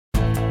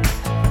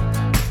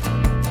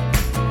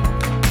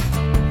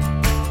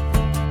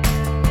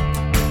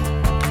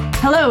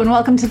Hello, and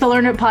welcome to the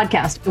Learn It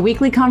Podcast, a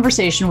weekly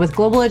conversation with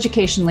global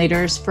education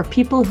leaders for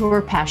people who are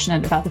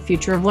passionate about the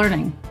future of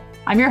learning.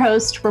 I'm your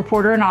host,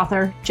 reporter, and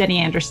author, Jenny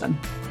Anderson.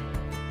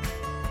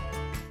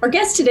 Our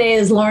guest today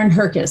is Lauren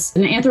Herckis,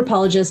 an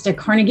anthropologist at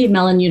Carnegie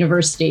Mellon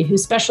University who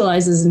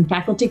specializes in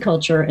faculty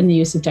culture and the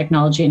use of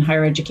technology in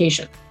higher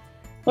education.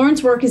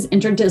 Lauren's work is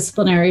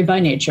interdisciplinary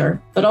by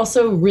nature, but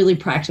also really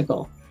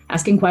practical,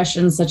 asking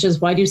questions such as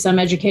why do some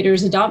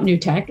educators adopt new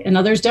tech and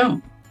others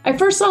don't? I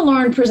first saw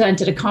Lauren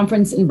present at a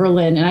conference in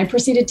Berlin, and I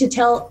proceeded to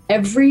tell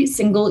every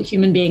single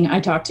human being I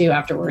talked to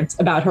afterwards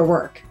about her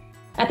work.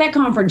 At that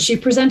conference, she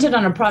presented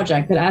on a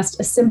project that asked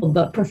a simple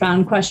but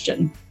profound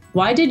question.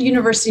 Why did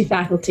university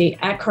faculty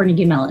at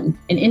Carnegie Mellon,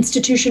 an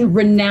institution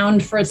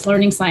renowned for its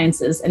learning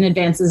sciences and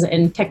advances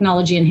in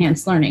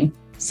technology-enhanced learning,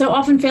 so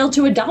often fail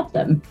to adopt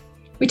them?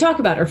 We talk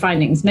about her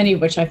findings, many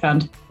of which I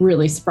found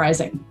really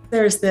surprising.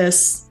 There's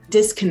this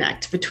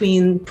disconnect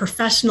between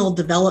professional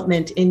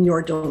development in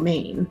your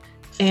domain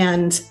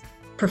and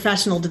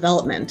professional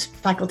development,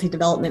 faculty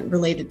development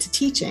related to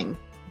teaching.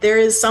 There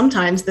is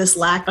sometimes this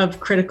lack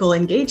of critical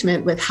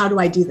engagement with how do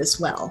I do this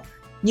well?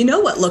 You know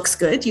what looks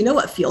good, you know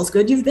what feels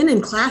good. You've been in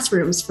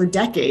classrooms for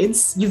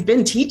decades. You've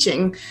been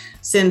teaching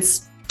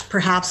since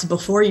perhaps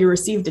before you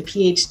received a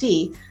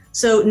PhD.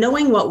 So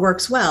knowing what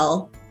works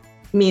well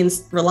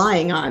means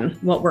relying on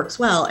what works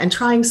well, and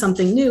trying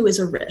something new is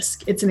a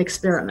risk. It's an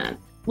experiment.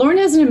 Lauren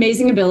has an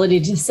amazing ability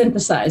to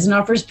synthesize and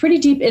offers pretty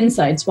deep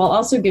insights while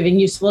also giving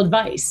useful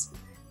advice.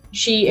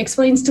 She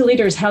explains to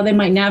leaders how they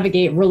might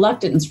navigate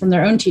reluctance from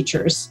their own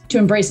teachers to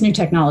embrace new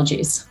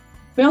technologies.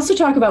 We also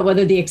talk about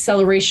whether the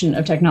acceleration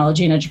of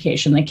technology in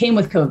education that came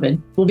with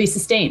COVID will be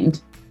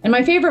sustained. And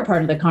my favorite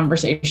part of the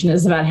conversation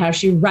is about how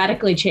she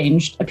radically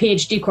changed a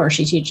PhD course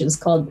she teaches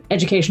called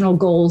Educational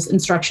Goals,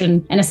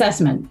 Instruction, and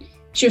Assessment.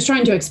 She was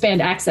trying to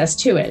expand access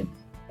to it,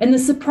 and the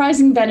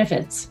surprising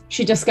benefits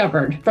she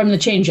discovered from the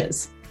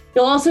changes.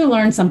 You'll also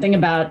learn something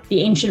about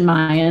the ancient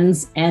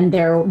Mayans and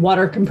their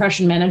water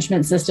compression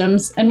management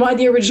systems and why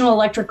the original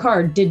electric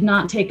car did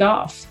not take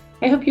off.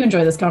 I hope you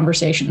enjoy this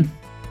conversation.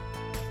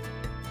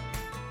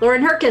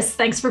 Lauren Herckis,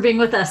 thanks for being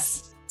with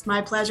us. It's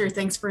my pleasure.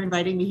 Thanks for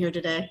inviting me here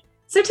today.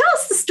 So tell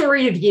us the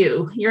story of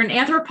you. You're an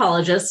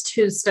anthropologist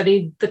who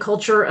studied the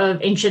culture of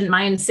ancient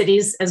Mayan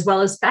cities, as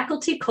well as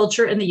faculty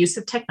culture and the use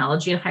of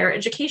technology in higher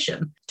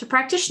education. To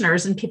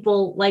practitioners and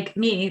people like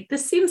me,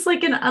 this seems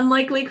like an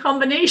unlikely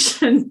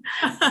combination.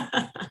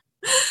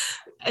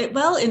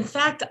 Well, in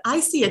fact, I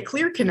see a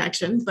clear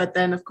connection, but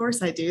then of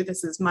course I do.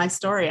 This is my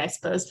story, I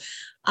suppose.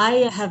 I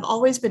have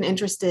always been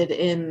interested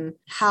in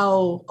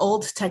how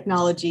old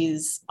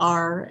technologies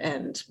are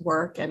and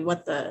work and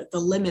what the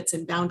limits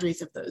and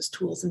boundaries of those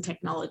tools and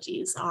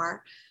technologies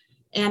are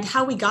and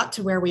how we got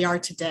to where we are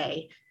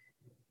today.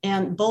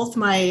 And both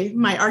my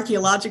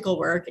archaeological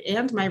work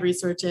and my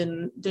research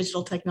in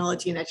digital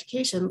technology and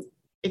education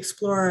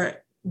explore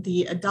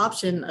the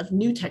adoption of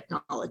new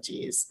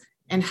technologies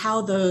and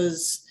how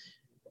those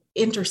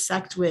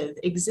intersect with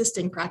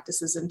existing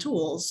practices and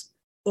tools,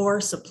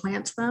 or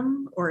supplant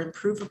them or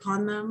improve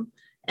upon them,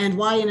 and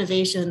why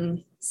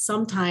innovation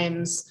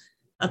sometimes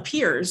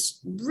appears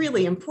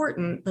really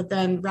important, but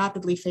then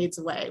rapidly fades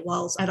away,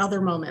 while at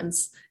other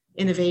moments,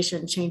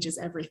 innovation changes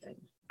everything.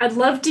 I'd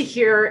love to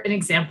hear an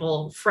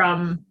example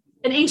from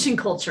an ancient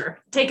culture.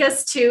 Take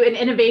us to an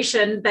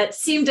innovation that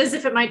seemed as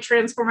if it might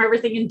transform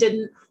everything and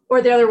didn't,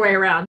 or the other way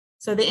around.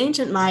 So the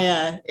ancient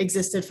Maya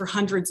existed for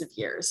hundreds of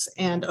years.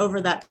 And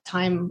over that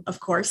time, of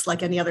course,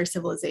 like any other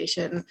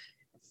civilization,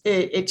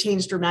 it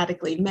changed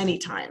dramatically many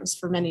times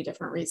for many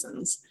different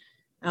reasons.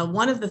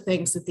 One of the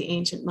things that the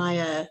ancient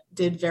Maya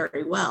did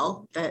very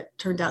well that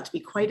turned out to be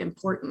quite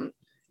important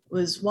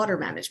was water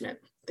management.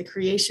 The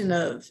creation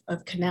of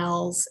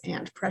canals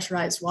and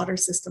pressurized water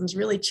systems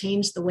really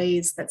changed the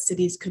ways that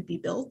cities could be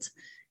built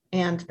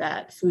and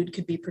that food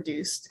could be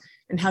produced,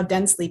 and how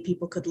densely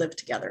people could live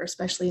together,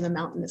 especially in a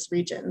mountainous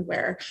region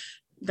where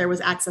there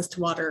was access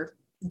to water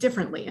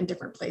differently in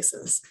different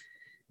places.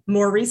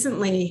 More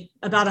recently,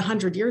 about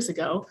 100 years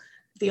ago,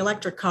 the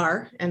electric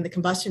car and the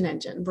combustion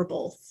engine were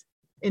both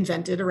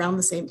invented around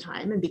the same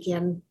time and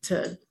began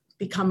to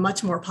become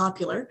much more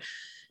popular.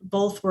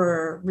 Both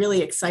were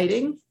really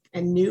exciting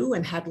and new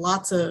and had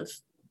lots of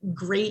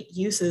great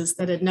uses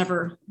that had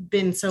never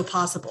been so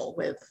possible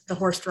with the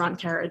horse-drawn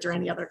carriage or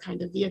any other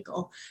kind of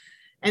vehicle.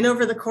 And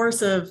over the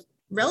course of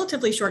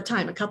relatively short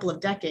time, a couple of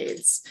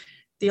decades,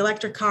 the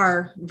electric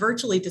car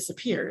virtually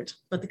disappeared,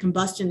 but the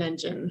combustion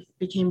engine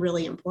became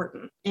really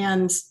important.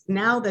 And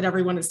now that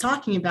everyone is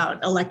talking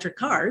about electric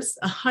cars,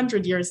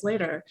 100 years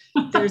later,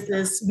 there's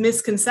this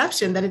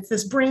misconception that it's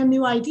this brand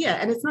new idea.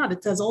 And it's not,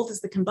 it's as old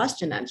as the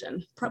combustion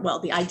engine. Well,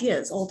 the idea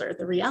is older.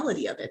 The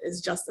reality of it is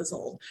just as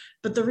old.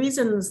 But the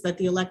reasons that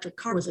the electric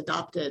car was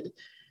adopted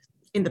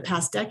in the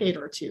past decade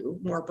or two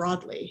more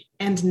broadly,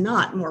 and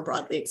not more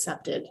broadly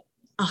accepted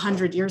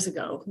 100 years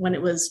ago, when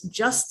it was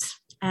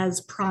just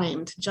as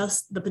primed,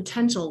 just the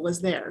potential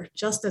was there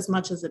just as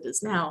much as it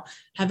is now,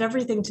 have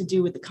everything to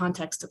do with the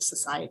context of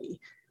society,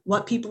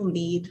 what people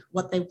need,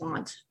 what they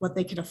want, what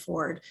they can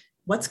afford,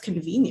 what's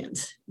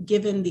convenient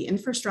given the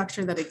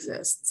infrastructure that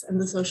exists and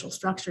the social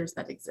structures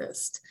that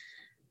exist.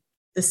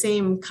 The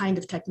same kind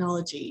of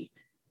technology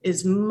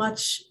is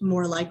much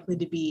more likely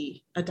to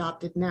be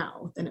adopted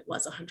now than it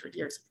was 100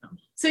 years ago.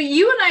 So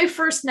you and I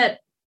first met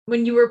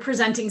when you were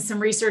presenting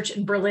some research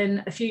in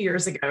Berlin a few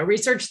years ago,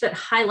 research that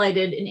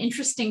highlighted an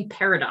interesting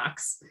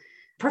paradox.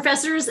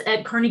 Professors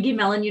at Carnegie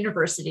Mellon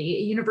University,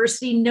 a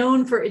university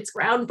known for its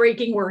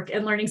groundbreaking work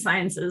in learning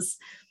sciences,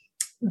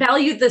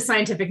 valued the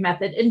scientific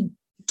method in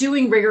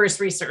doing rigorous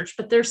research,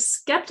 but they're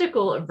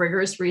skeptical of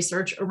rigorous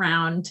research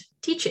around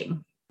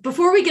teaching.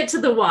 Before we get to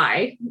the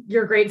why,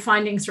 your great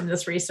findings from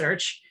this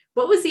research,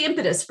 what was the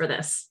impetus for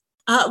this?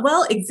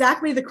 Well,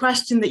 exactly the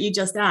question that you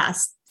just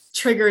asked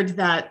triggered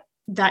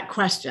that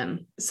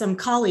question. Some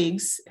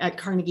colleagues at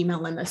Carnegie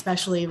Mellon,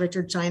 especially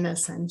Richard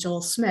Gines and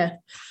Joel Smith,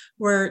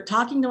 were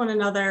talking to one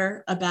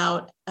another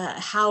about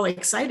how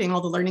exciting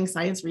all the learning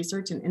science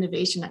research and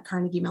innovation at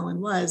Carnegie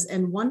Mellon was,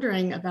 and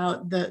wondering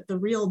about the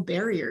real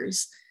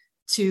barriers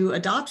to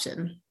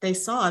adoption. They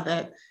saw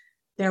that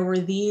there were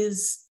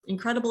these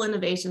incredible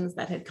innovations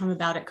that had come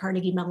about at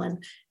Carnegie Mellon,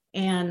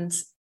 and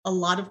a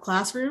lot of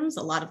classrooms,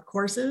 a lot of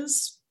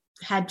courses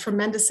had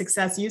tremendous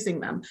success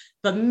using them,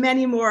 but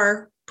many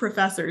more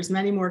professors,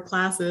 many more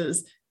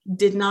classes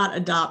did not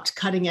adopt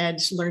cutting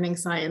edge learning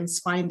science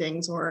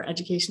findings or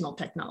educational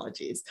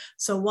technologies.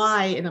 So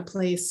why, in a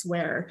place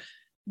where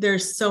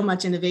there's so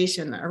much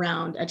innovation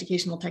around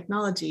educational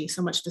technology,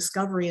 so much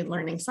discovery in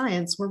learning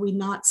science, were we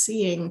not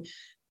seeing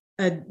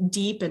a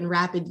deep and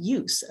rapid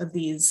use of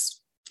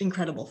these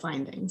incredible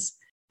findings?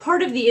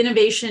 Part of the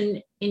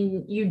innovation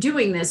in you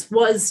doing this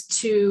was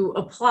to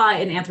apply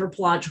an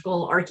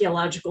anthropological,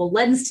 archaeological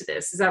lens to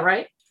this. Is that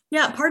right?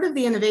 Yeah, part of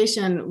the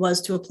innovation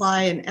was to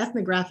apply an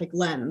ethnographic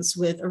lens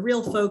with a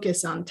real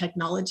focus on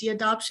technology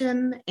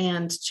adoption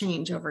and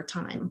change over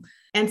time.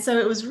 And so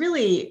it was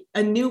really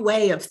a new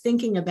way of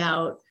thinking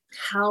about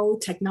how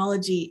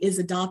technology is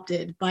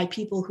adopted by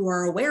people who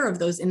are aware of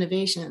those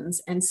innovations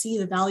and see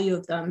the value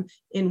of them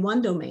in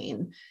one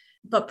domain,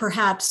 but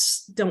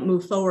perhaps don't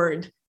move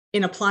forward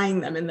in applying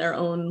them in their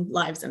own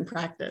lives and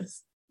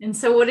practice. And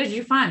so what did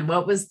you find?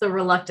 What was the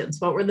reluctance?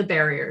 What were the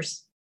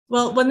barriers?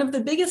 Well, one of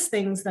the biggest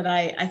things that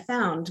I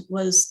found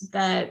was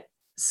that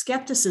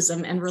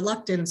skepticism and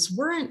reluctance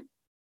weren't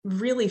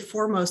really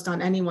foremost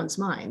on anyone's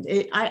mind.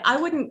 I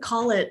wouldn't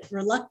call it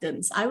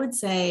reluctance. I would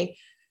say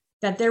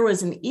that there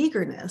was an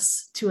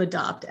eagerness to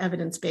adopt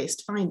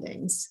evidence-based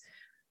findings,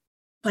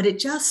 but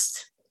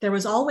there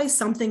was always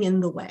something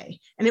in the way.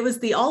 And it was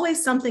the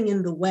always something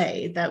in the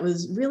way that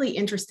was really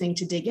interesting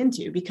to dig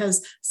into,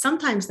 because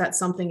sometimes that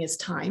something is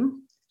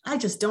time. I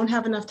just don't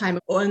have enough time.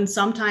 And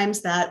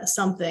sometimes that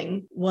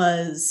something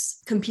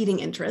was competing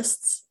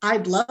interests.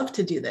 I'd love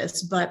to do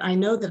this, but I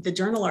know that the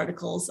journal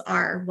articles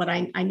are what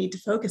I need to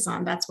focus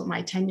on. That's what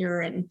my tenure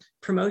and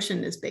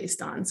promotion is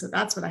based on. So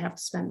that's what I have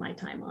to spend my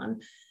time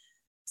on.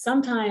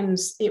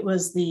 Sometimes it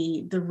was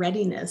the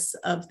readiness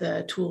of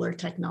the tool or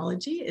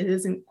technology. It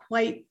isn't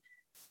quite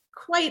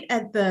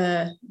at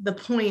the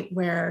point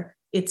where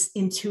it's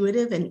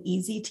intuitive and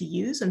easy to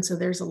use. And so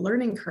there's a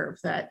learning curve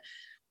that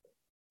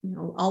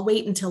I'll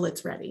wait until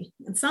it's ready.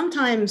 And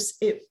sometimes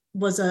it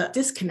was a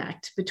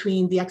disconnect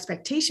between the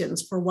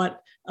expectations for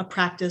what a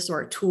practice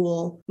or a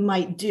tool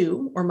might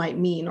do or might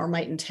mean or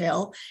might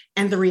entail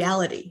and the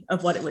reality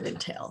of what it would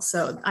entail.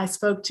 So I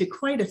spoke to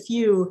quite a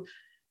few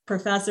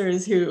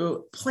professors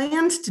who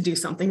planned to do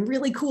something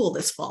really cool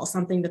this fall,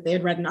 something that they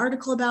had read an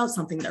article about,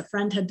 something their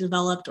friend had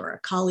developed or a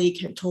colleague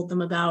had told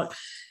them about.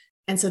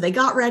 And so they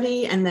got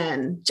ready, and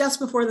then just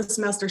before the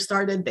semester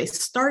started, they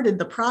started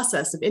the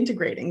process of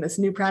integrating this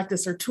new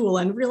practice or tool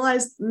and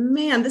realized,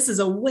 man, this is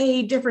a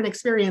way different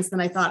experience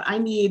than I thought. I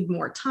need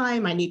more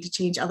time. I need to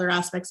change other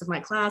aspects of my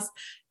class.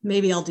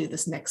 Maybe I'll do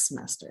this next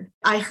semester.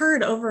 I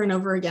heard over and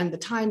over again, the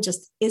time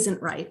just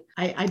isn't right.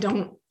 I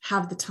don't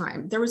have the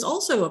time. There was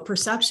also a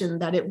perception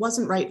that it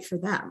wasn't right for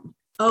them.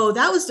 Oh,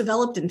 that was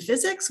developed in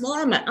physics? Well,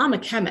 I'm a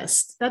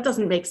chemist. That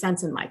doesn't make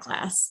sense in my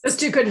class. Those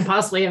two couldn't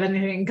possibly have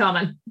anything in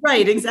common.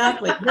 Right,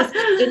 exactly.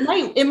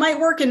 It might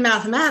work in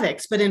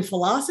mathematics, but in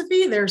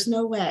philosophy, there's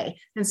no way.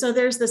 And so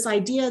there's this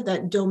idea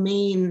that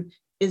domain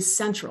is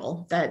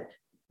central, that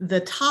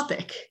the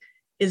topic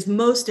is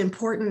most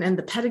important and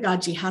the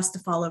pedagogy has to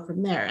follow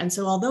from there. And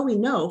so although we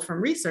know from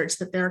research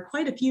that there are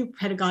quite a few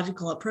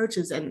pedagogical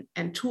approaches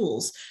and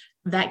tools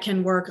that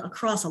can work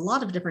across a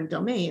lot of different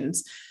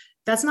domains,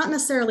 that's not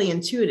necessarily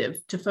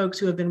intuitive to folks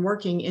who have been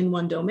working in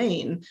one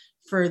domain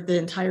for the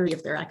entirety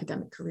of their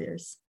academic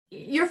careers.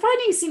 Your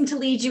findings seem to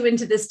lead you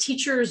into this: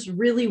 teachers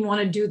really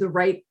want to do the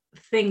right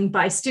thing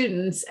by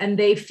students, and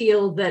they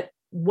feel that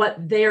what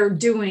they're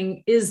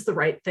doing is the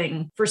right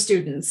thing for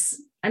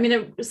students. I mean,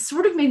 it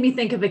sort of made me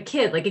think of a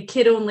kid, like a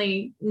kid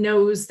only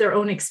knows their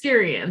own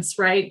experience,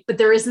 right? But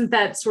there isn't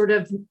that sort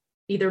of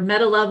either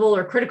meta level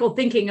or critical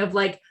thinking of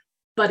like,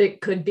 but it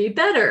could be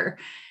better.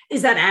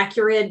 Is that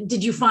accurate?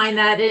 Did you find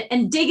that?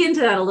 And dig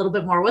into that a little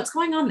bit more. What's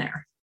going on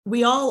there?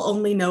 We all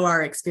only know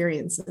our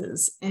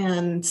experiences,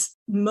 and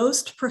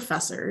most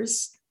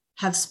professors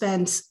have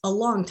spent a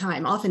long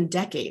time, often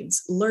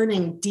decades,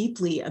 learning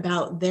deeply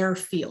about their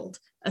field,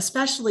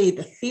 especially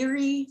the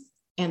theory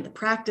and the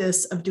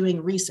practice of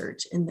doing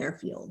research in their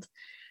field.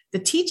 The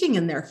teaching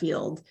in their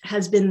field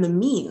has been the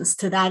means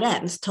to that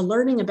end, to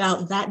learning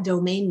about that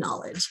domain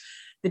knowledge.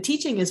 The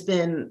teaching has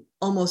been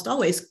almost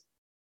always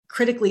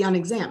critically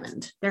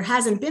unexamined. There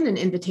hasn't been an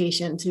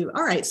invitation to,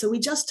 all right, so we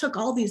just took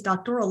all these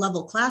doctoral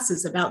level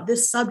classes about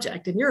this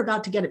subject and you're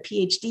about to get a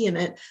PhD in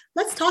it.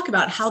 Let's talk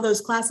about how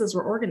those classes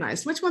were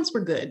organized. Which ones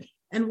were good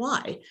and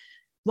why?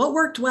 What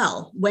worked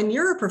well? When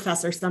you're a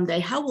professor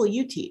someday, how will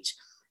you teach?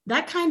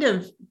 That kind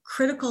of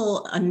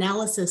critical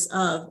analysis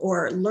of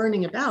or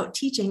learning about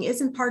teaching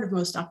isn't part of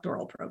most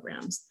doctoral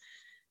programs.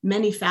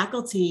 Many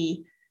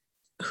faculty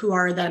who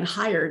are then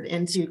hired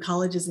into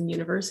colleges and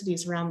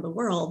universities around the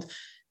world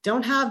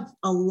don't have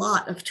a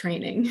lot of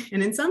training.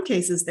 And in some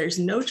cases, there's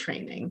no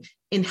training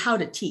in how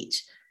to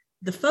teach.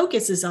 The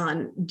focus is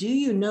on, do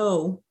you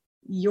know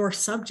your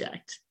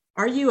subject?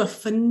 Are you a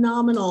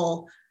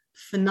phenomenal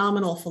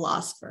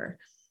philosopher?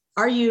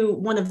 Are you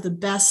one of the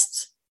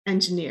best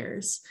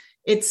engineers?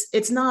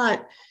 It's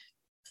not,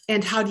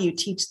 and how do you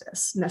teach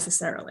this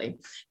necessarily?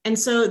 And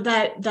so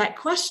that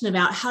question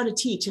about how to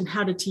teach and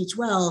how to teach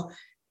well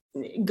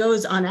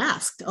goes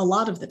unasked a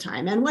lot of the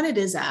time. And when it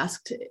is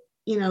asked,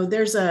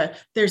 there's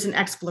an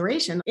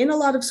exploration. In a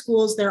lot of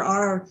schools, there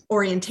are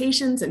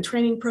orientations and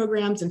training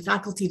programs and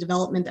faculty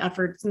development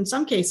efforts. In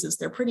some cases,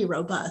 they're pretty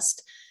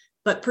robust.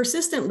 But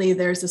persistently,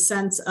 there's a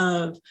sense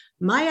of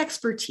my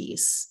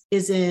expertise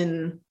is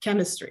in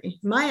chemistry.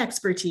 My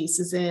expertise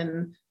is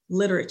in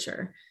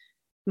literature.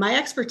 My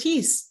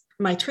expertise,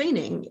 my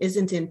training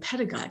isn't in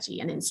pedagogy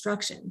and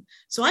instruction.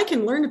 So I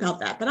can learn about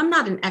that, but I'm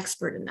not an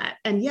expert in that.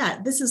 And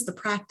yet this is the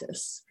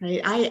practice,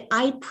 right?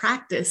 I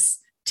practice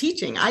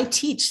teaching. I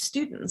teach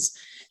students.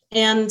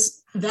 And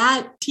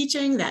that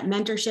teaching, that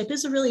mentorship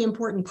is a really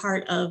important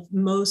part of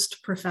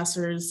most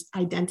professors'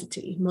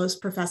 identity,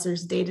 most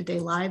professors' day-to-day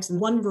lives,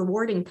 and one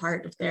rewarding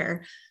part of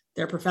their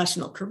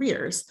professional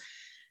careers.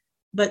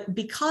 But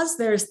because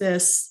there's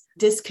this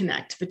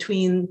disconnect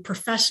between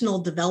professional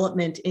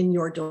development in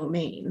your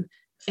domain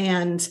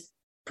and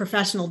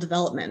professional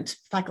development,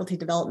 faculty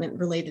development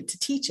related to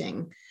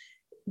teaching,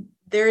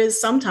 there is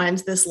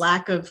sometimes this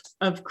lack of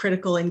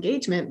critical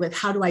engagement with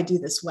how do I do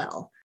this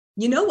well?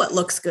 You know what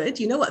looks good,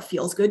 you know what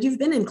feels good. You've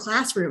been in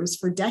classrooms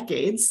for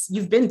decades.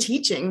 You've been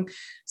teaching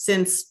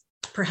since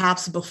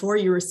perhaps before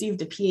you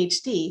received a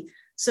PhD.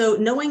 So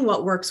knowing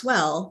what works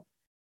well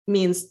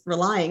means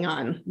relying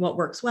on what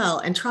works well,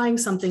 and trying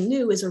something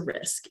new is a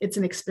risk. It's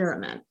an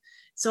experiment.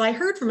 So I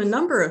heard from a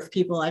number of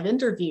people I've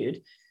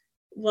interviewed,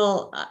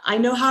 well, I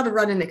know how to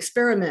run an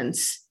experiment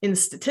in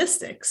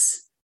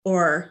statistics,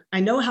 or I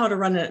know how to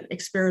run an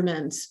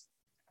experiment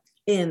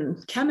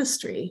in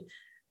chemistry,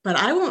 but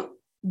I won't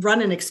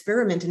run an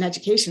experiment in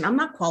education. I'm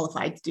not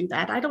qualified to do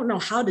that. I don't know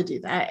how to do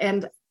that.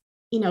 And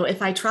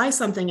if I try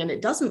something and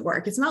it doesn't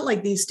work, it's not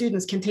like these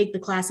students can take the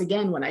class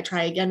again when I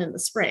try again in the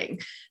spring.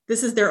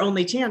 This is their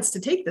only chance to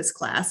take this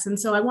class. And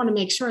so I want to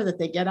make sure that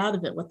they get out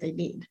of it what they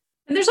need.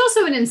 And there's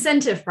also an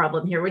incentive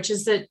problem here, which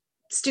is that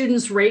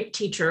students rate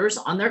teachers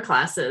on their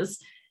classes.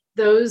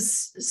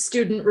 Those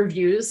student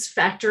reviews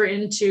factor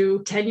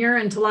into tenure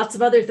and to lots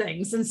of other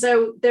things. And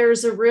so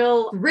there's a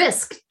real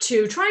risk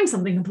to trying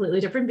something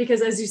completely different,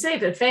 because as you say,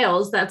 if it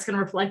fails, that's going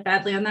to reflect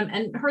badly on them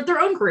and hurt their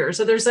own career.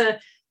 So there's a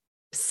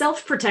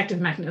self-protective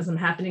mechanism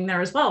happening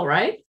there as well,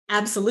 right?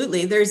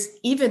 Absolutely. There's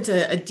even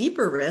a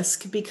deeper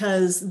risk,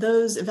 because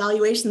those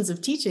evaluations of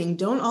teaching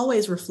don't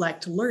always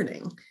reflect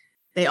learning.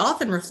 They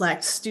often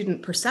reflect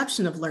student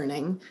perception of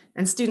learning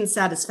and student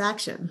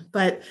satisfaction.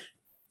 But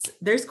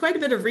there's quite a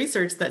bit of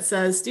research that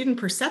says student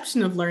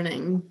perception of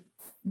learning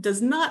does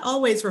not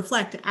always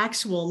reflect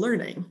actual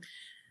learning.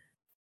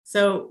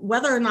 So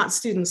whether or not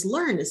students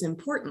learn is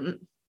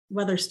important,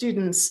 whether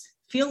students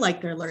feel like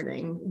they're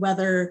learning,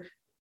 whether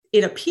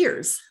it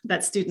appears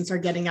that students are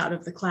getting out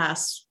of the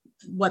class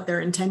what they're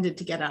intended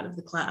to get out of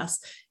the class.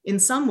 In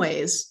some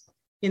ways,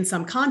 in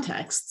some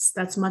contexts,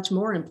 that's much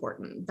more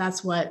important.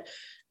 That's what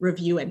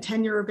review and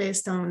tenure are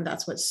based on.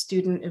 That's what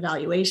student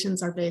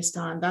evaluations are based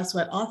on. That's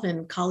what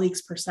often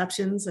colleagues'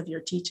 perceptions of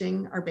your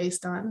teaching are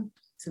based on,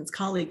 since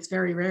colleagues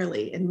very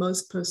rarely in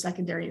most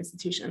post-secondary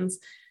institutions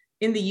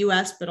in the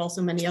US, but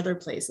also many other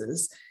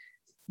places,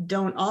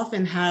 don't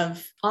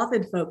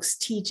often folks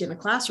teach in a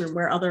classroom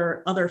where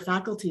other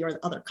faculty or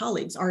other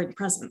colleagues aren't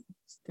present.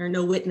 There are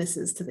no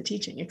witnesses to the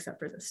teaching except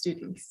for the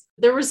students.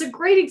 There was a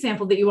great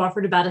example that you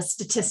offered about a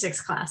statistics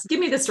class. Give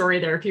me the story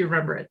there if you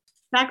remember it.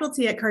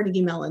 Faculty at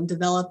Carnegie Mellon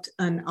developed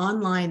an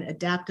online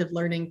adaptive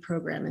learning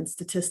program in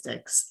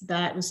statistics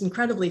that was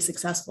incredibly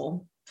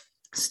successful.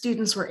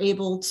 Students were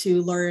able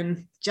to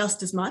learn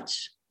just as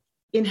much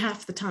in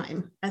half the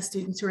time as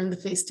students who were in the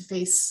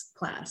face-to-face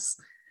class.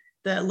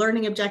 The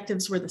learning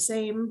objectives were the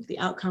same, the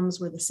outcomes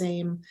were the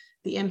same,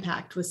 the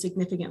impact was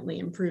significantly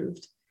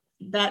improved.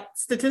 That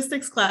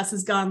statistics class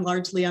has gone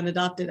largely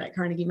unadopted at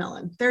Carnegie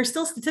Mellon. There are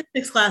still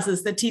statistics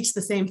classes that teach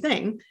the same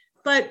thing,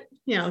 but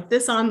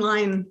this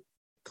online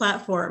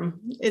platform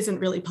isn't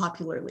really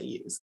popularly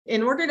used.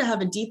 In order to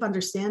have a deep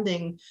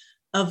understanding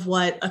of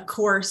what a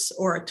course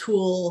or a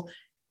tool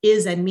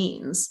is and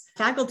means,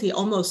 faculty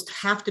almost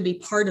have to be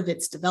part of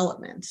its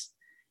development.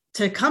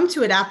 To come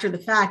to it after the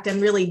fact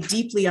and really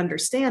deeply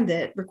understand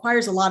it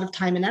requires a lot of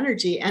time and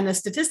energy. And a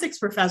statistics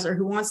professor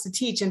who wants to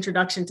teach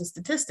Introduction to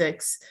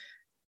Statistics,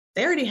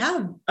 they already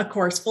have a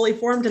course fully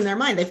formed in their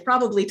mind. They've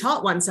probably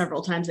taught one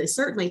several times. They've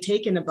certainly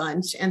taken a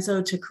bunch. And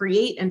so to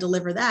create and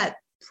deliver that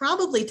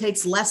probably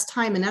takes less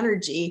time and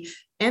energy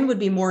and would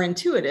be more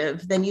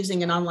intuitive than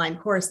using an online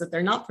course that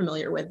they're not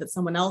familiar with, that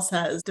someone else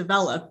has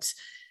developed.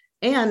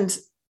 And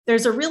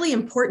there's a really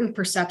important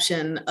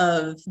perception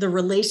of the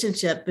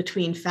relationship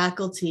between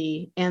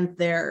faculty and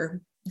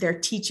their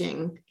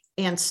teaching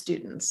and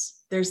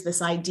students. There's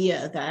this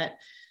idea that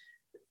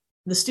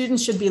the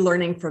students should be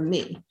learning from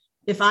me.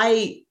 If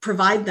I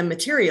provide them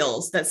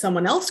materials that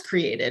someone else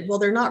created, well,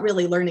 they're not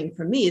really learning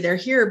from me. They're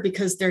here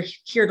because they're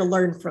here to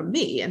learn from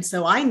me. And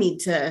so I need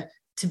to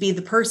be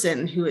the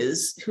person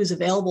who's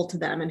available to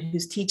them and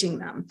who's teaching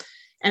them.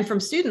 And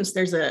from students,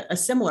 there's a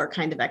similar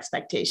kind of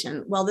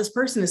expectation. Well, this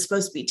person is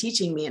supposed to be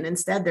teaching me, and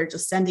instead they're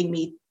just sending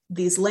me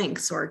these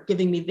links or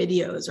giving me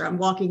videos, or I'm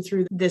walking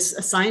through this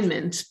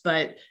assignment,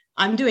 but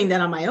I'm doing that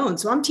on my own.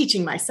 So I'm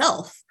teaching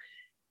myself.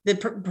 The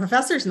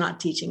professor's not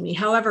teaching me,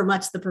 however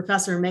much the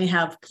professor may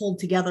have pulled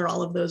together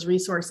all of those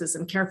resources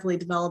and carefully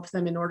developed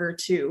them in order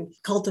to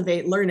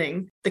cultivate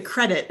learning. The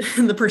credit,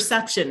 the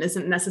perception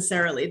isn't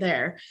necessarily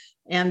there.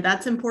 And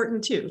that's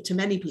important too, to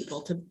many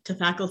people, to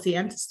faculty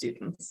and to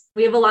students.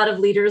 We have a lot of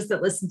leaders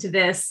that listen to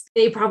this.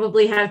 They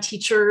probably have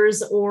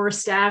teachers or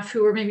staff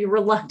who are maybe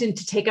reluctant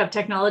to take up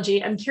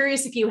technology. I'm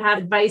curious if you have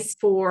advice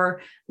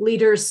for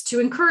leaders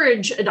to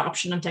encourage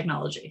adoption of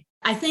technology.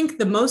 I think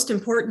the most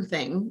important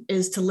thing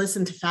is to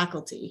listen to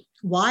faculty.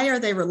 Why are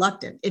they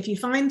reluctant? If you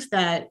find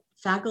that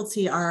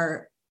faculty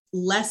are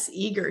less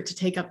eager to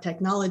take up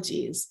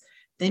technologies,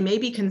 they may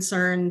be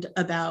concerned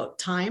about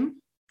time,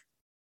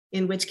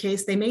 in which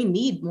case they may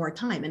need more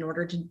time in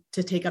order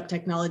to take up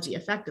technology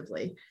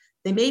effectively.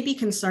 They may be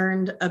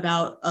concerned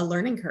about a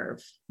learning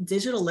curve.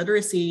 Digital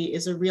literacy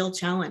is a real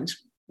challenge.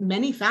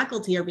 Many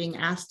faculty are being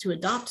asked to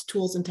adopt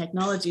tools and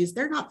technologies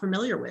they're not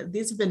familiar with.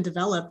 These have been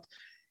developed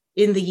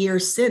in the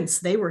years since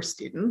they were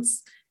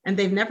students, and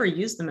they've never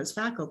used them as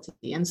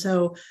faculty. And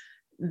so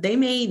they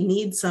may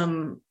need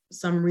some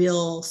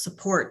real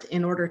support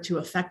in order to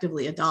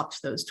effectively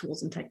adopt those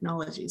tools and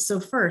technologies. So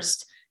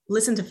first,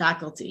 listen to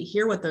faculty,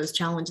 hear what those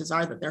challenges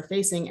are that they're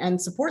facing,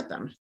 and support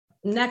them.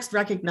 Next,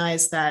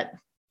 recognize that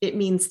it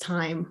means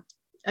time.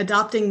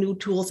 Adopting new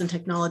tools and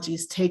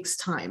technologies takes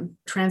time.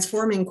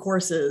 Transforming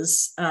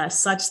courses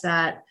such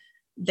that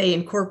they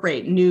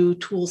incorporate new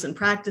tools and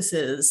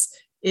practices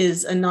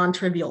is a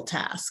non-trivial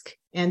task.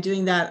 And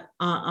doing that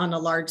on a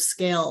large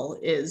scale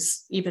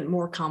is even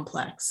more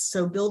complex.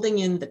 So building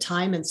in the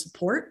time and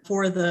support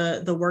for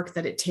the work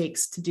that it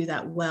takes to do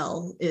that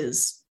well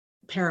is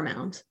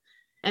paramount.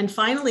 And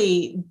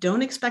finally,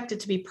 don't expect it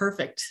to be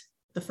perfect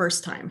the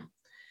first time.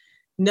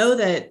 Know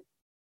that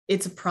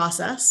it's a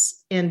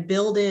process, and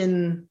build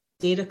in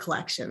data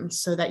collection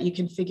so that you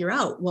can figure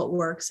out what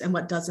works and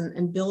what doesn't,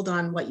 and build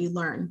on what you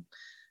learn.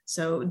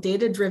 So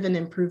data-driven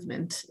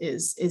improvement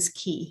is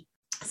key.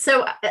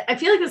 So I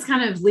feel like this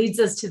kind of leads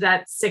us to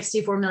that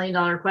 $64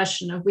 million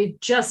question of, we've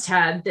just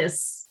had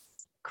this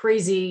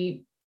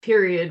crazy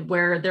period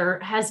where there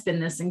has been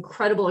this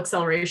incredible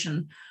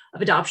acceleration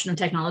of adoption of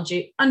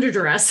technology under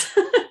duress.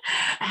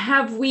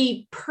 Have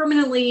we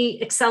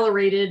permanently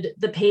accelerated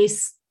the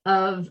pace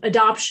of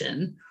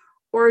adoption,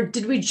 or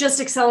did we just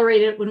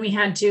accelerate it when we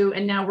had to,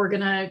 and now we're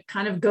going to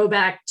kind of go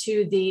back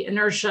to the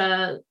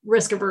inertia,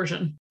 risk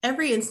aversion?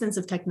 Every instance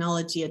of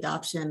technology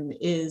adoption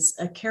is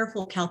a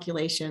careful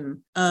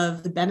calculation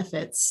of the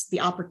benefits,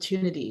 the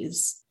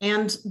opportunities,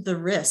 and the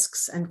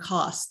risks and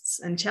costs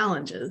and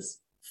challenges.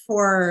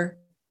 For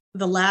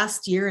the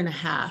last year and a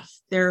half,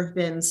 there have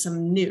been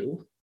some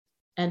new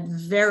and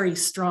very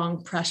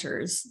strong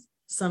pressures,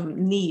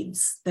 some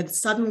needs that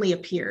suddenly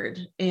appeared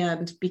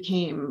and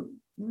became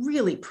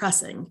really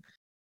pressing.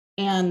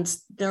 And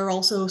there are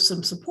also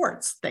some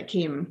supports that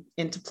came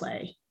into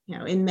play. You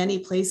know, in many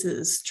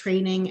places,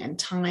 training and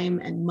time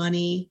and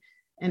money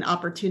and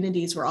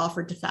opportunities were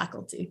offered to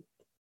faculty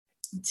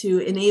to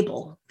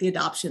enable the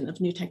adoption of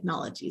new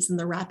technologies and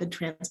the rapid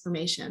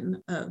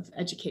transformation of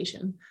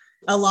education.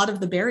 A lot of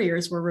the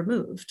barriers were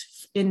removed.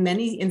 In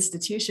many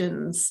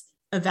institutions,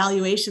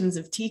 evaluations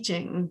of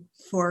teaching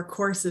for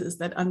courses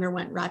that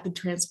underwent rapid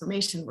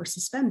transformation were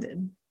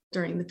suspended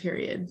during the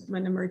period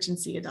when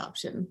emergency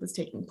adoption was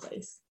taking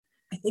place.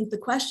 I think the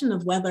question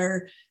of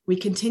whether we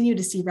continue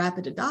to see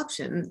rapid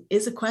adoption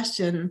is a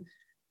question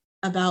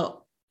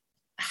about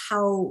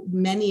how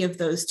many of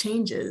those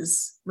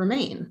changes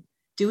remain.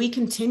 Do we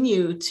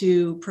continue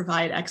to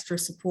provide extra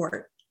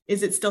support?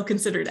 Is it still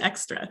considered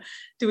extra?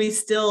 Do we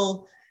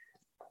still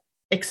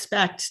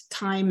expect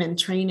time and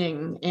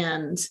training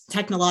and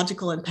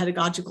technological and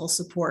pedagogical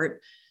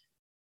support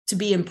to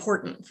be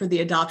important for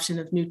the adoption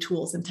of new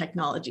tools and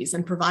technologies,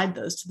 and provide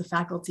those to the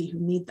faculty who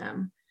need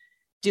them?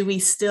 Do we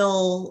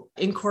still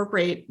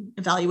incorporate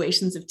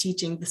evaluations of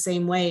teaching the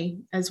same way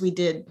as we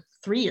did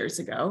 3 years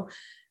ago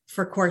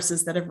for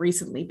courses that have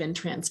recently been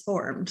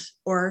transformed?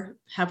 Or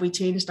have we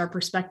changed our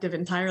perspective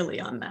entirely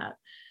on that?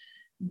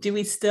 Do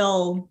we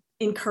still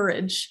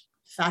encourage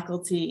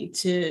faculty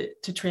to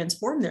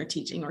transform their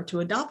teaching or to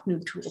adopt new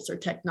tools or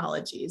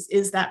technologies?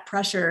 Is that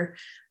pressure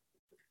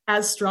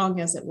as strong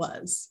as it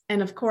was?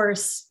 And of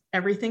course,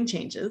 everything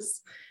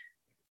changes.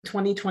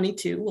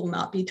 2022 will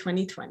not be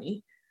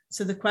 2020.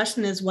 So the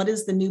question is, what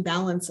is the new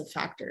balance of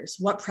factors?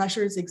 What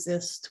pressures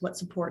exist? What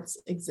supports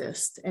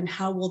exist? And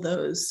how will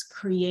those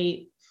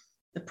create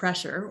the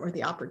pressure or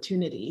the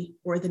opportunity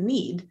or the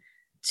need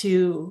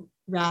to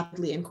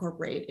rapidly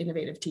incorporate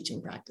innovative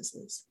teaching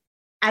practices?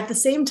 At the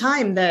same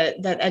time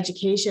that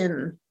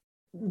education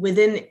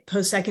within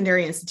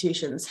post-secondary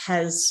institutions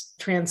has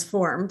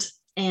transformed,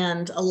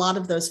 and a lot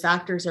of those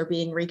factors are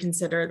being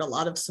reconsidered, a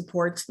lot of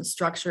supports and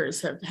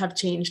structures have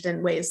changed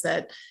in ways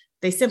that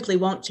they simply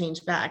won't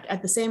change back.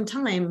 At the same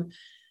time,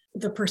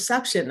 the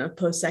perception of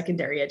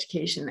post-secondary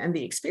education and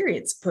the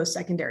experience of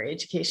post-secondary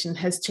education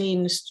has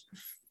changed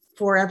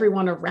for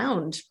everyone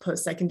around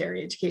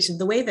post-secondary education.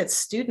 The way that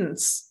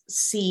students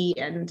see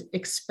and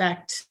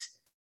expect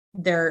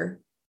their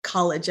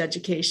college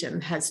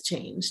education has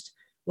changed.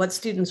 What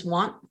students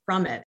want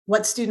from it,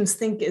 what students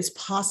think is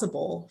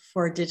possible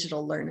for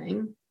digital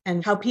learning,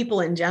 and how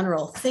people in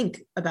general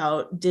think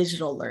about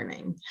digital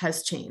learning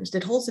has changed.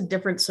 It holds a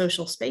different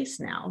social space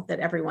now that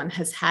everyone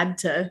has had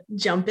to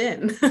jump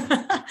in.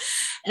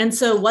 And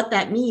so what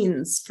that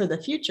means for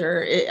the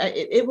future,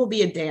 it will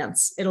be a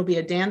dance. It'll be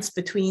a dance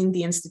between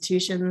the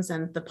institutions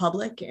and the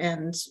public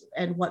and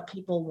what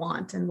people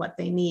want and what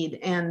they need.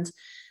 And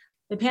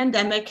the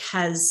pandemic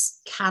has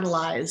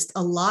catalyzed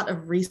a lot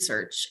of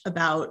research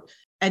about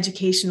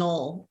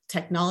educational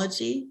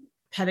technology,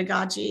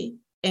 pedagogy,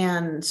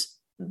 and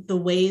the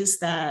ways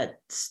that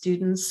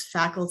students,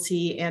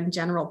 faculty, and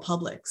general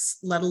publics,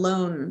 let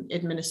alone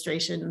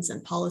administrations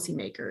and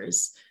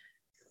policymakers,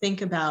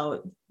 think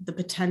about the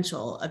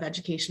potential of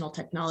educational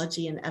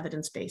technology and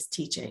evidence-based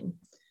teaching.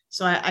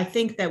 So I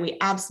think that we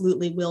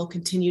absolutely will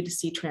continue to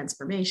see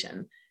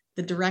transformation.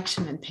 The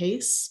direction and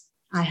pace,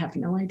 I have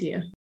no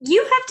idea.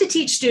 You have to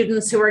teach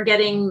students who are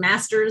getting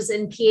masters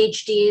and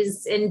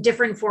PhDs in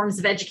different forms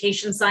of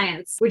education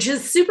science, which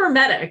is super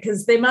meta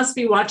because they must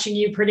be watching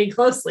you pretty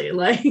closely.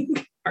 Like,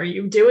 are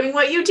you doing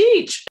what you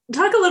teach?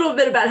 Talk a little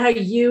bit about how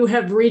you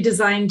have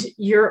redesigned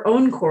your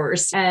own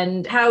course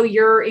and how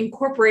you're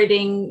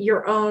incorporating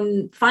your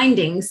own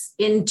findings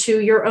into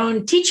your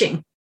own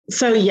teaching.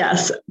 So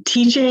yes,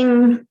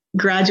 teaching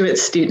graduate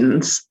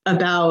students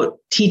about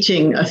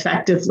teaching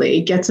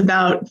effectively gets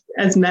about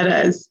as meta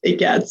as it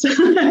gets.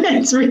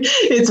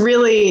 It's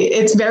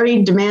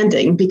very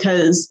demanding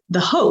because the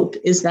hope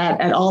is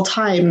that at all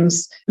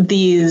times,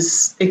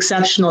 these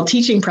exceptional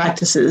teaching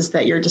practices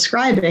that you're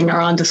describing are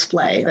on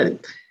display, that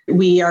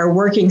we are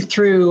working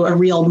through a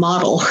real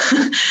model,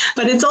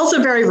 but it's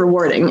also very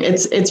rewarding.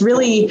 It's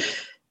really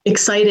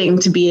exciting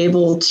to be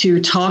able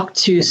to talk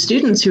to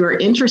students who are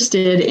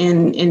interested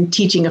in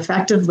teaching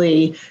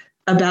effectively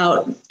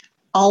about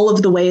all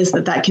of the ways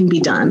that can be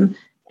done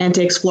and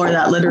to explore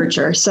that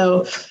literature.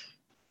 So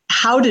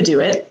how to do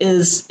it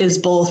is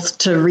both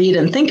to read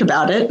and think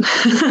about it.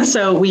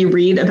 So we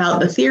read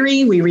about the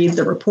theory, we read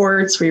the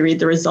reports, we read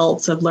the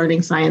results of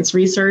learning science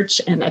research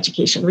and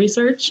education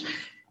research,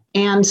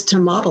 and to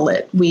model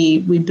it, we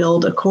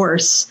build a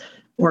course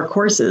or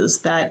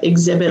courses that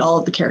exhibit all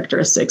of the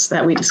characteristics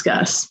that we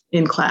discuss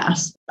in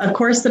class. A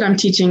course that I'm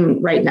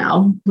teaching right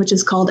now, which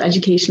is called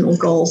Educational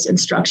Goals,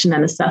 Instruction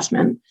and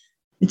Assessment.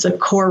 It's a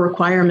core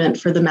requirement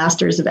for the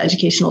Masters of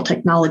Educational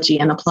Technology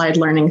and Applied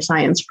Learning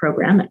Science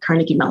program at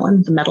Carnegie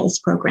Mellon, the MEDALS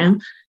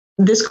program.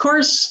 This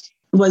course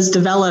was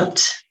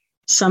developed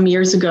some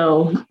years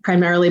ago,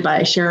 primarily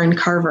by Sharon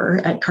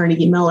Carver at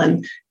Carnegie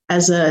Mellon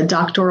as a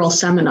doctoral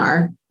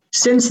seminar.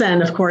 Since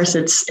then, of course,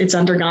 it's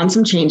undergone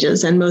some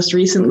changes, and most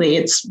recently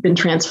it's been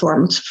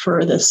transformed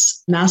for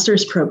this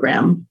master's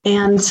program.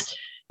 And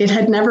it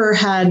had never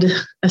had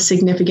a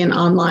significant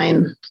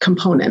online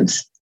component.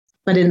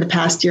 But in the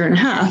past year and a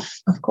half,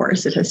 of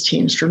course, it has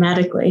changed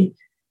dramatically.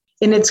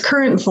 In its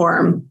current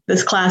form,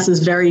 this class is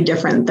very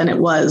different than it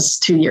was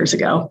 2 years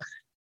ago.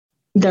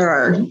 There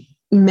are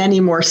many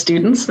more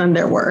students than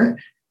there were.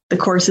 The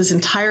course is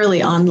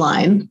entirely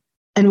online,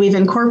 and we've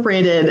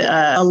incorporated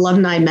an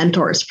alumni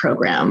mentors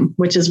program,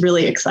 which is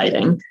really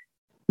exciting.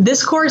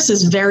 This course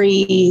is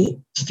very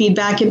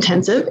feedback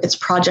intensive. It's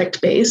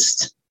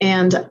project-based,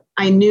 and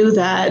I knew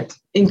that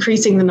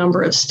increasing the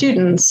number of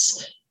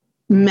students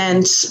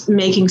meant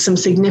making some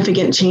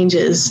significant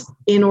changes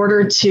in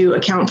order to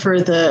account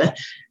for the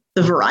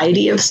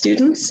variety of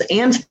students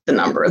and the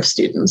number of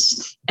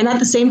students. And at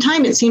the same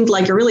time, it seemed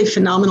like a really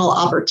phenomenal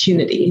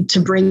opportunity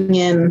to bring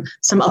in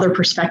some other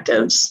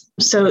perspectives.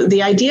 So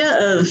the idea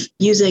of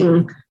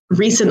using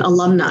recent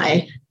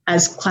alumni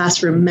as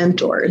classroom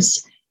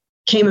mentors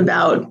came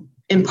about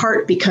in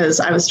part because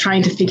I was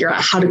trying to figure out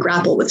how to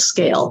grapple with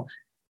scale.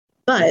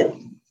 But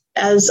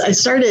as I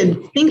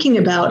started thinking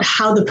about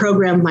how the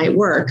program might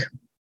work,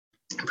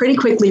 pretty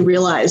quickly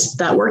realized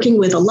that working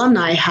with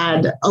alumni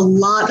had a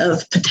lot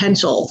of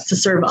potential to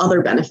serve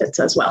other benefits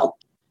as well.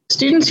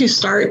 Students who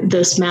start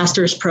this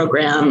master's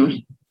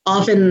program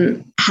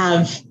often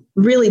have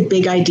really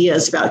big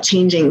ideas about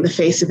changing the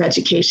face of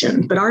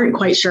education, but aren't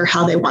quite sure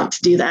how they want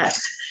to do that.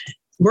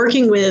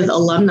 Working with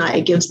alumni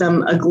gives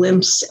them a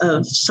glimpse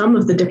of some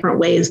of the different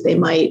ways they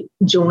might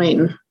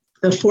join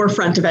the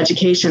forefront of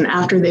education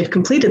after they've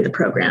completed the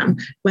program.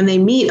 When they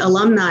meet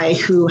alumni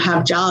who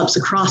have jobs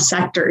across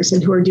sectors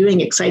and who are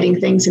doing exciting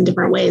things in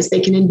different ways, they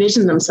can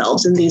envision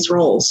themselves in these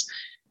roles.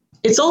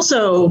 It's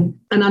also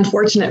an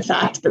unfortunate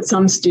fact that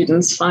some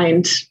students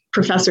find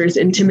professors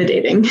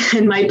intimidating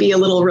and might be a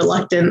little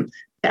reluctant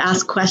to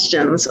ask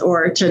questions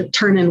or to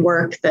turn in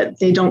work that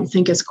they don't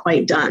think is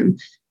quite done.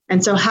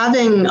 And so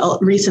having a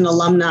recent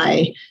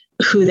alumni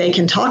who they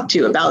can talk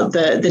to about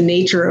the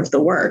nature of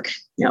the work,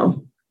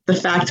 the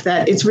fact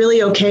that it's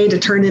really okay to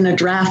turn in a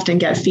draft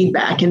and get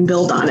feedback and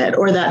build on it,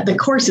 or that the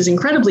course is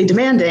incredibly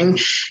demanding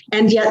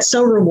and yet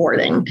so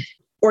rewarding,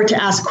 or to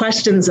ask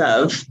questions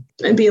of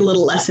and be a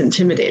little less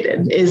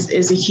intimidated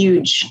is a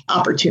huge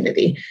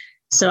opportunity.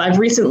 So I've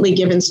recently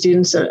given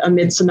students a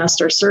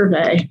mid-semester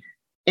survey,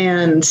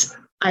 and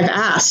I've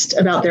asked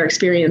about their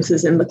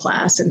experiences in the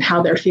class and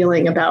how they're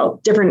feeling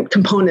about different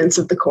components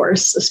of the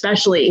course,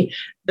 especially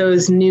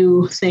those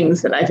new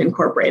things that I've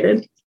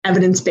incorporated,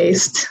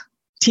 evidence-based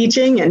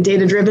teaching and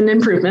data-driven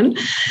improvement.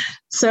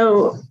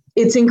 So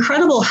it's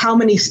incredible how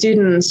many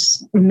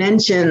students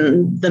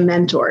mention the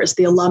mentors,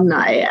 the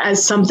alumni,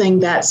 as something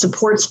that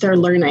supports their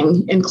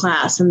learning in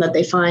class and that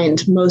they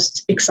find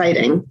most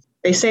exciting.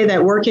 They say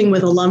that working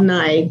with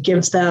alumni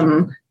gives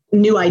them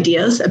new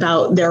ideas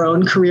about their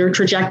own career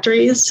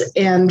trajectories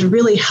and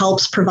really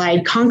helps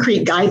provide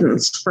concrete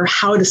guidance for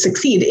how to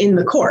succeed in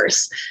the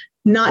course,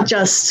 not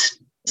just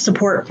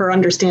support for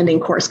understanding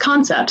course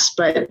concepts,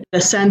 but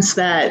the sense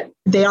that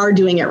they are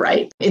doing it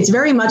right. It's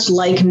very much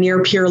like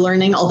near-peer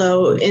learning,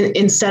 although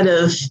instead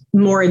of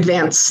more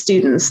advanced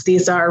students,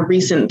 these are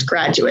recent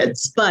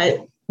graduates.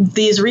 But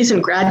these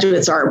recent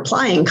graduates are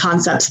applying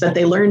concepts that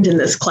they learned in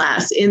this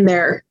class in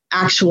their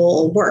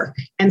actual work.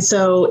 And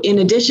so in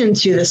addition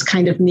to this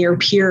kind of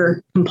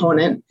near-peer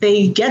component,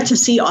 they get to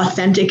see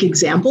authentic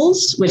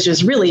examples, which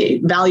is really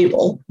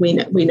valuable. We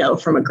know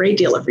from a great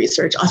deal of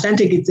research,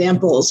 authentic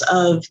examples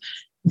of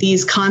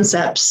these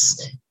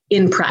concepts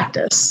in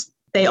practice.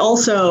 They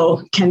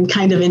also can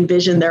kind of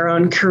envision their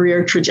own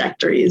career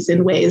trajectories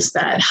in ways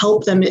that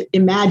help them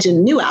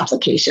imagine new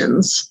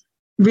applications,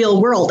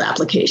 real world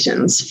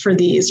applications for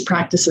these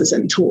practices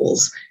and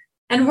tools.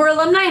 And were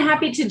alumni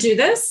happy to do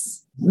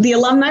this? The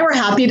alumni were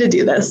happy to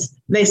do this.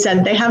 They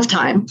said they have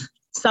time.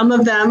 Some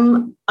of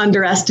them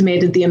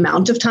underestimated the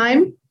amount of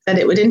time that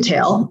it would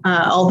entail,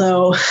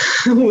 although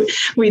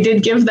we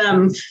did give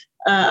them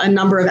a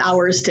number of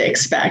hours to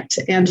expect.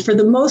 And for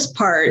the most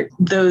part,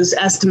 those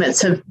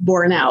estimates have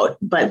borne out.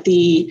 But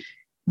the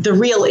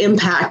real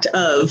impact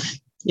of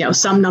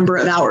some number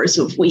of hours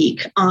a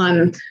week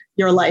on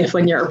your life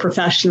when you're a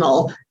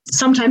professional,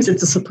 sometimes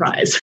it's a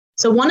surprise.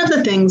 So one of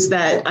the things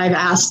that I've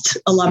asked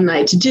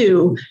alumni to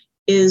do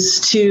is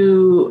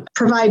to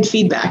provide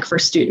feedback for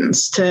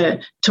students, to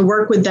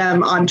work with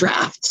them on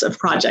drafts of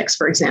projects,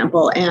 for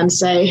example, and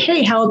say,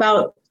 hey, how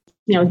about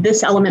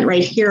this element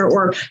right here?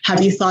 Or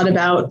have you thought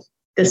about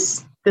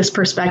this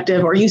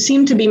perspective? Or you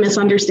seem to be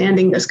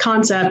misunderstanding this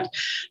concept.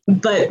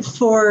 But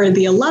for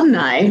the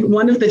alumni,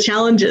 one of the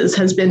challenges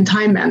has been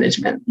time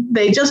management.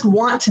 They just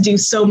want to do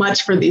so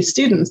much for these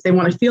students. They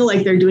want to feel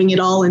like they're doing it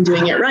all and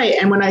doing it right.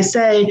 And when I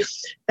say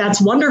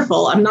that's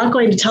wonderful, I'm not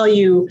going to tell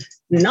you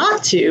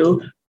not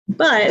to,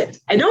 but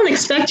I don't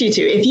expect you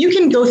to. If you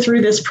can go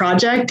through this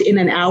project in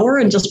an hour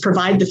and just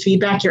provide the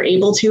feedback you're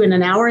able to in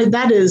an hour,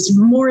 that is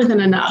more than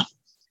enough.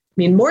 I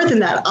mean, more than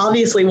that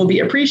obviously will be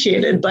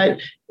appreciated, but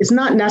it's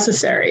not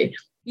necessary.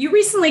 You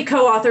recently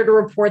co-authored a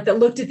report that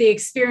looked at the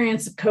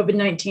experience of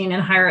COVID-19 in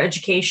higher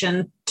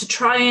education to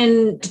try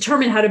and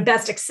determine how to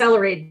best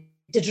accelerate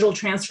digital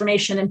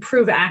transformation,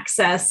 improve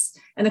access,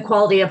 and the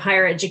quality of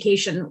higher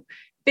education.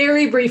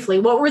 Very briefly,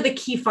 what were the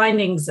key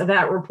findings of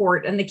that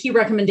report and the key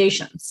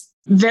recommendations?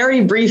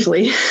 Very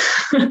briefly,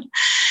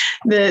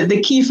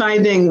 the key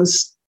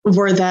findings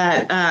were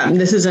that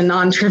this is a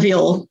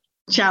non-trivial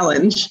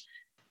challenge,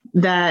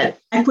 that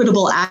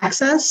equitable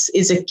access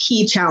is a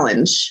key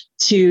challenge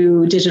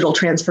to digital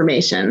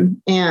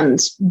transformation. And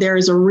there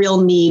is a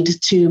real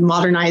need to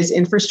modernize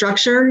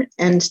infrastructure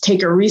and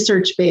take a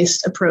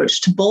research-based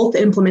approach to both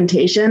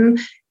implementation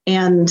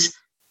and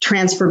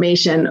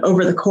transformation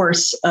over the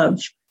course of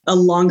a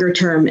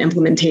longer-term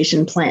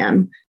implementation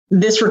plan.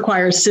 This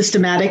requires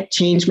systematic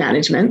change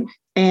management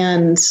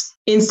and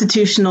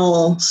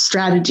institutional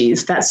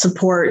strategies that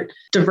support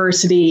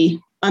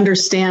diversity,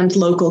 understand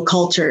local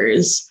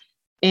cultures,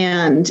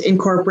 and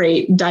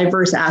incorporate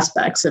diverse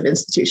aspects of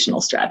institutional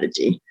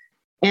strategy.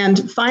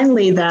 And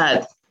finally,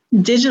 that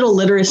digital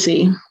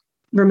literacy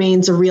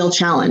remains a real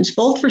challenge,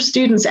 both for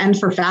students and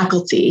for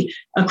faculty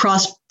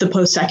across the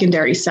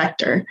post-secondary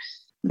sector,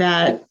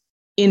 that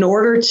In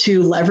order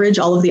to leverage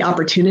all of the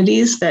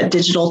opportunities that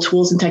digital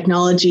tools and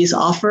technologies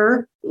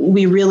offer,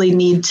 we really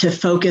need to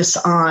focus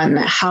on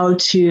how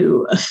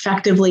to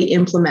effectively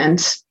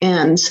implement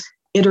and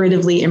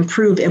iteratively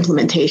improve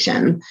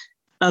implementation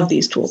of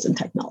these tools and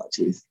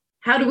technologies.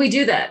 How do we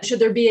do that? Should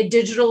there be a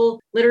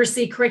digital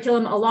literacy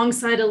curriculum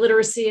alongside a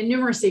literacy and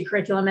numeracy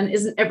curriculum? And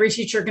isn't every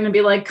teacher going to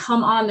be like,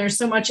 come on, there's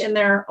so much in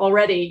there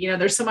already.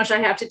 There's so much I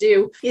have to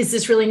do. Is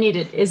this really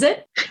needed? Is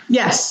it?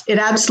 Yes, it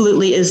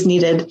absolutely is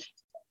needed.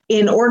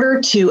 In order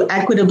to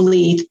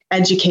equitably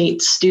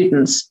educate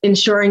students,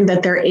 ensuring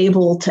that they're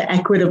able to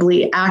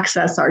equitably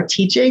access our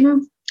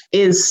teaching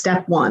is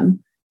step one.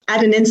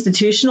 At an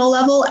institutional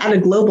level, at a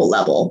global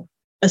level,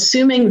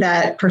 assuming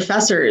that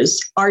professors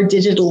are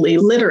digitally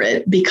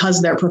literate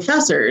because they're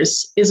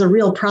professors is a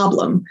real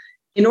problem.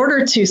 In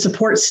order to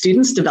support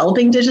students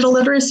developing digital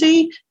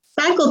literacy,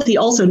 faculty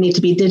also need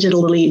to be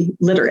digitally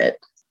literate.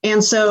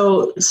 And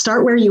so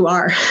start where you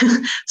are.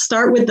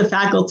 Start with the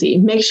faculty.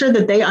 Make sure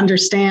that they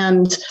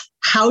understand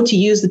how to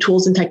use the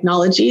tools and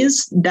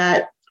technologies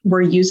that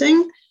we're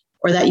using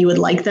or that you would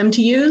like them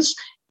to use.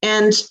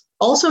 And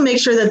also make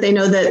sure that they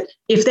know that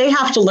if they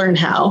have to learn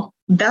how,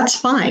 that's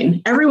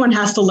fine. Everyone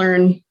has to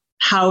learn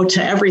how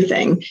to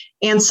everything.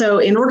 And so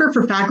in order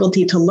for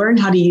faculty to learn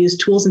how to use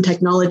tools and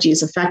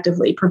technologies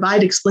effectively,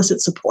 provide explicit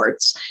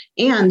supports,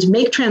 and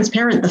make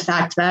transparent the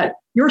fact that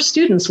your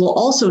students will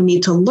also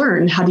need to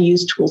learn how to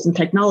use tools and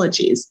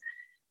technologies.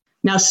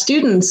 Now,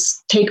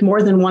 students take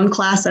more than one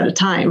class at a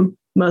time,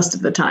 most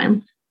of the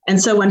time.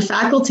 And so when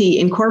faculty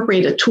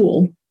incorporate a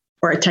tool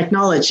or a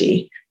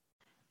technology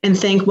and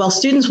think, well,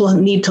 students will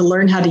need to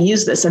learn how to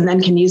use this and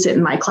then can use it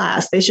in my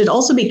class, they should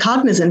also be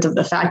cognizant of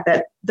the fact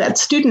that that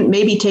student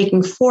may be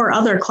taking 4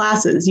 other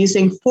classes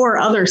using 4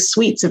 other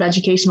suites of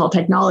educational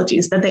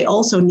technologies that they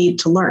also need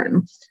to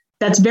learn.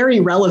 That's very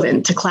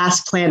relevant to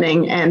class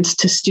planning and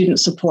to student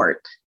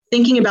support.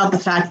 Thinking about the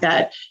fact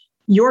that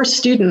your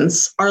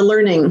students are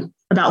learning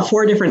about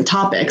 4 different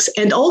topics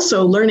and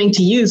also learning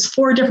to use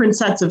 4 different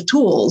sets of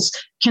tools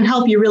can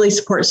help you really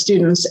support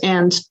students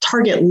and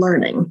target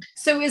learning.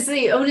 So is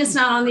the onus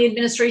not on the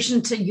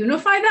administration to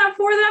unify that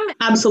for them?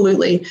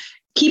 Absolutely.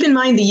 Keep in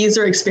mind the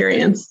user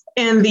experience,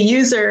 and the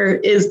user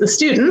is the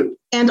student,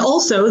 and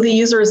also the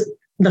user is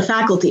the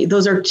faculty.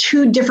 Those are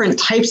 2 different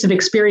types of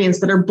experience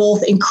that are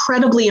both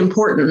incredibly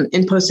important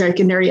in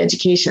post-secondary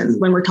education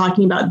when we're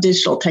talking about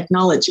digital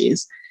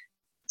technologies.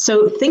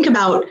 So think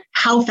about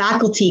how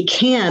faculty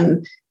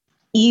can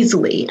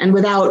easily and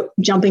without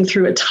jumping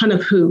through a ton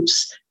of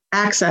hoops,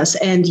 access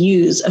and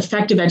use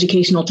effective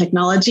educational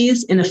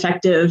technologies in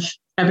effective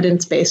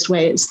evidence-based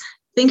ways.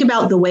 Think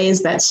about the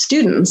ways that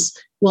students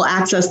will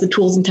access the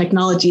tools and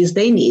technologies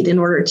they need in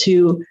order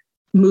to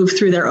move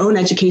through their own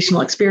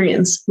educational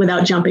experience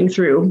without jumping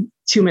through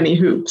too many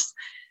hoops.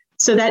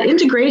 So that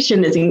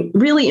integration is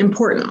really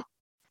important.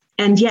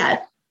 And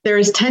yet there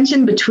is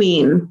tension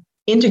between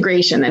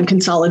integration and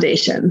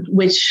consolidation,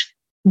 which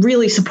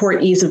really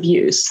support ease of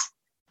use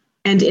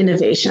and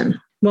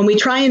innovation. When we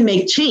try and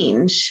make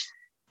change,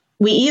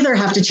 we either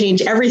have to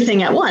change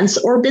everything at once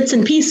or bits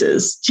and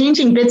pieces.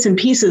 Changing bits and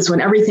pieces when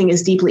everything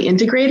is deeply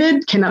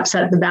integrated can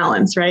upset the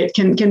balance, right?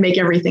 Can make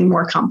everything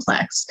more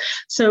complex.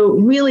 So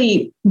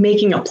really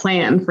making a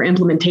plan for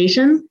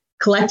implementation,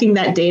 collecting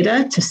that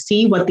data to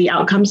see what the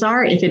outcomes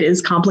are if it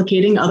is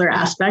complicating other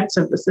aspects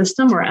of the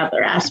system or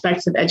other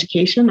aspects of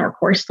education or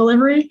course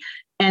delivery,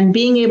 and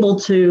being able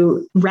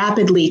to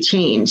rapidly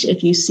change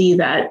if you see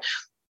that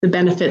the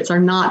benefits are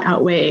not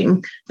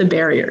outweighing the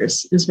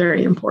barriers is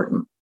very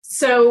important.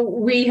 So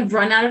we have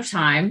run out of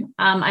time.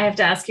 I have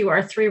to ask you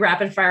our 3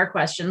 rapid fire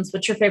questions.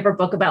 What's your favorite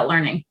book about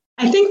learning?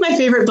 I think my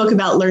favorite book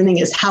about learning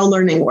is How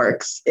Learning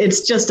Works.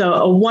 It's just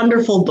a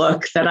wonderful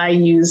book that I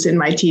use in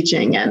my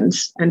teaching, and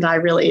I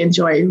really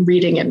enjoy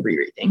reading and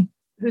rereading.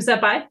 Who's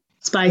that by?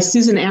 It's by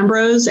Susan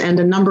Ambrose and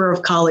a number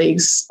of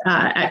colleagues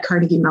at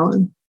Carnegie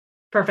Mellon.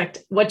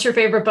 Perfect. What's your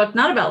favorite book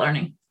not about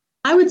learning?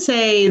 I would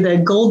say The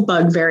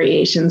Goldbug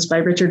Variations by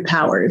Richard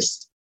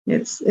Powers.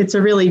 It's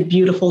a really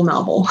beautiful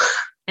novel.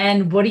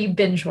 And what are you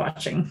binge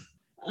watching?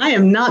 I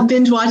am not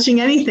binge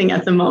watching anything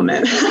at the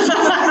moment.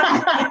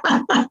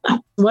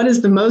 What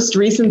is the most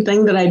recent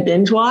thing that I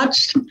binge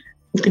watched?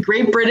 The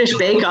Great British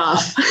Bake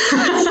Off.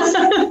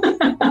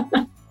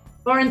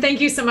 Lauren, thank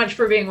you so much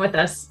for being with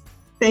us.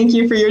 Thank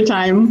you for your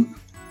time.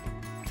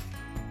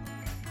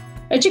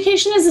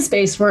 Education is a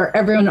space where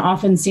everyone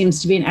often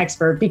seems to be an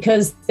expert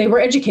because they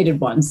were educated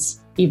once,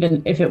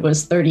 even if it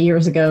was 30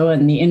 years ago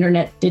and the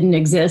internet didn't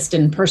exist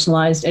and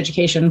personalized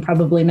education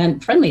probably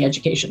meant friendly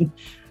education,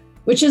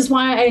 which is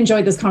why I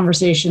enjoyed this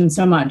conversation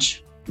so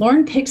much.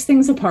 Lauren picks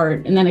things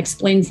apart and then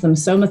explains them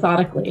so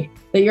methodically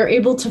that you're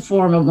able to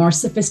form a more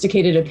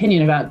sophisticated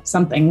opinion about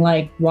something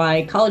like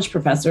why college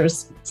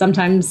professors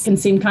sometimes can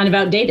seem kind of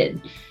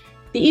outdated.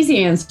 The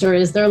easy answer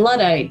is they're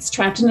Luddites,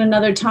 trapped in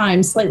another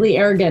time, slightly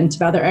arrogant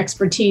about their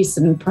expertise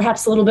and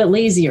perhaps a little bit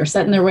lazy or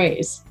set in their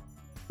ways.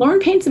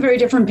 Lauren paints a very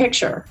different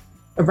picture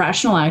of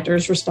rational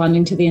actors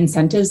responding to the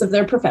incentives of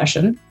their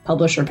profession,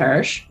 publish or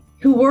perish,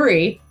 who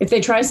worry if they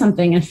try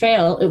something and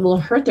fail, it will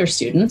hurt their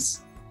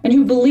students, and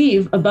who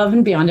believe, above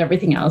and beyond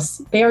everything else,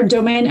 they are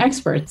domain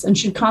experts and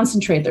should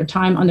concentrate their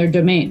time on their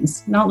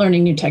domains, not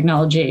learning new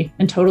technology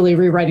and totally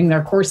rewriting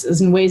their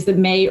courses in ways that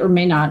may or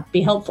may not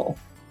be helpful.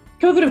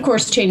 COVID, of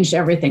course, changed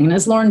everything, and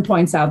as Lauren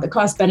points out, the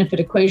cost-benefit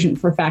equation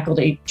for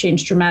faculty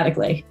changed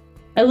dramatically.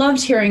 I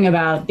loved hearing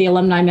about the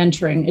alumni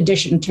mentoring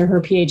addition to her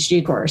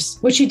PhD course,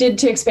 which she did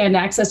to expand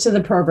access to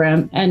the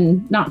program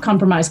and not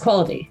compromise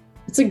quality.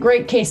 It's a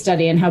great case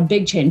study in how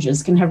big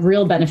changes can have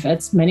real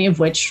benefits, many of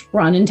which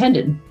were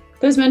unintended.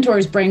 Those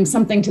mentors bring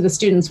something to the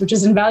students which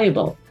is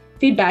invaluable.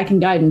 Feedback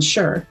and guidance,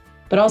 sure,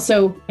 but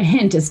also a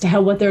hint as to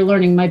how what they're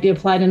learning might be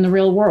applied in the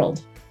real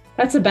world.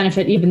 That's a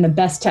benefit even the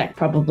best tech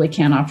probably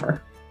can't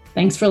offer.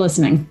 Thanks for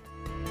listening.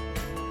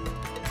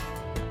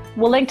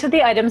 We'll link to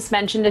the items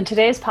mentioned in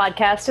today's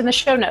podcast in the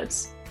show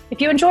notes.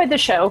 If you enjoyed the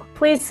show,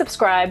 please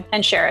subscribe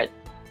and share it.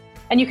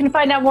 And you can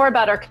find out more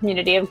about our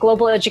community of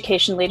global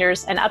education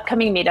leaders and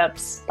upcoming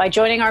meetups by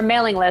joining our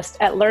mailing list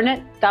at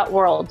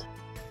learnit.world.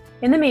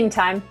 In the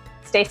meantime,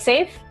 stay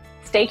safe,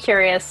 stay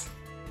curious,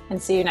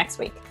 and see you next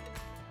week.